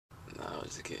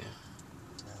was just kidding.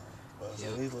 But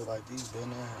yep. He look like he's been in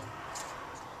here.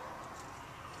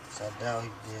 So I doubt he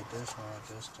did this one like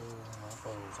this too. My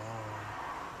father was on.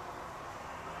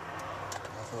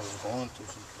 My father was going through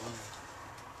some things.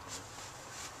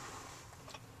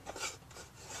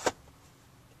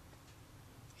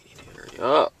 You need to hurry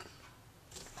up.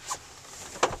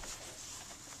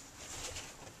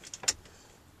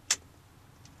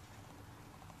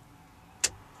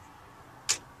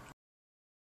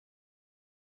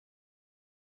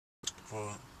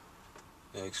 What?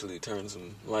 Actually turn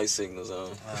some light signals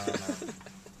on.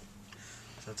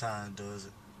 Sometimes it does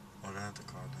it. Or I have to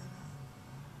call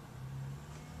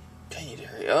that. You need to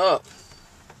hurry up.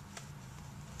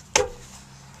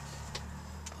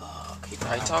 Oh, keep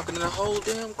right talking to the whole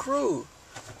damn crew.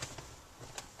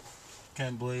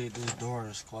 Can't believe this door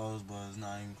is closed, but it's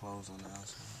not even closed on the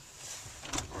outside.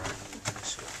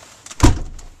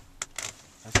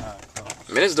 That's how it closed.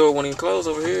 Man, this door won't even close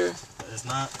over here. It's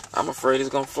not? I'm afraid it's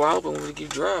gonna fly open when we keep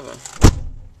driving.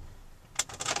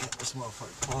 Get this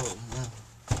motherfucker closed, man.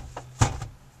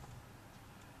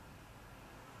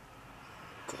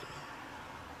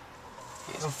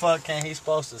 The fuck ain't he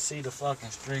supposed to see the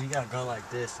fucking street? He gotta go like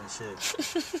this and shit.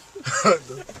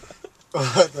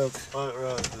 What the fuck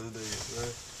wrong with this nigga,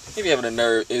 man? He be having a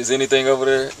nerve. Is anything over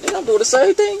there? Nigga, I'm doing the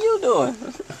same thing you doing.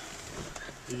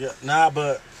 Yeah, nah,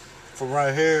 but from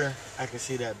right here, I can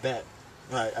see that back.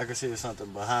 Like, I can see there's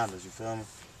something behind us, you feel me?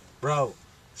 Bro,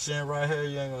 sitting right here,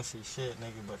 you ain't gonna see shit,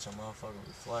 nigga, but your motherfucking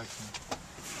reflection.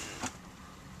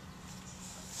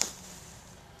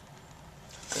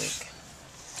 I think.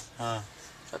 Huh?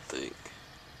 I think.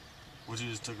 What, you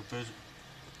just took a picture?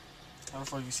 How the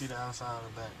fuck you see the outside of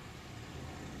the back?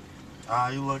 Ah,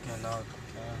 you looking, no, okay.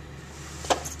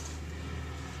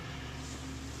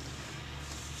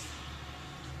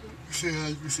 You see how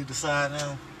you can see the side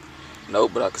now?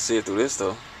 Nope, but I can see it through this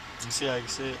though. You see how you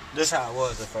see it? This how it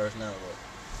was at first, now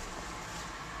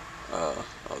look.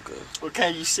 Okay. What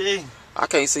can you see? I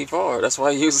can't see far. That's why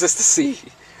I use this to see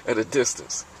at a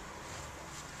distance.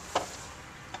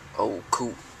 Oh,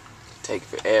 cool. Take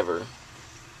forever.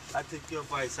 I took your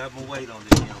advice. I'm gonna wait on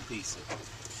this young piece.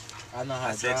 I know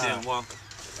how to sit there and walk.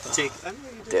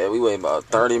 Yeah, we wait about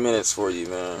 30 minutes for you,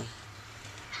 man.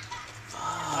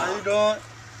 How you doing?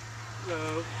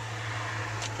 Hello.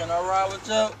 Can I ride with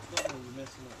you?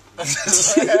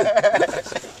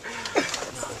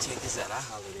 Check this out. I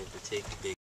hollered at the big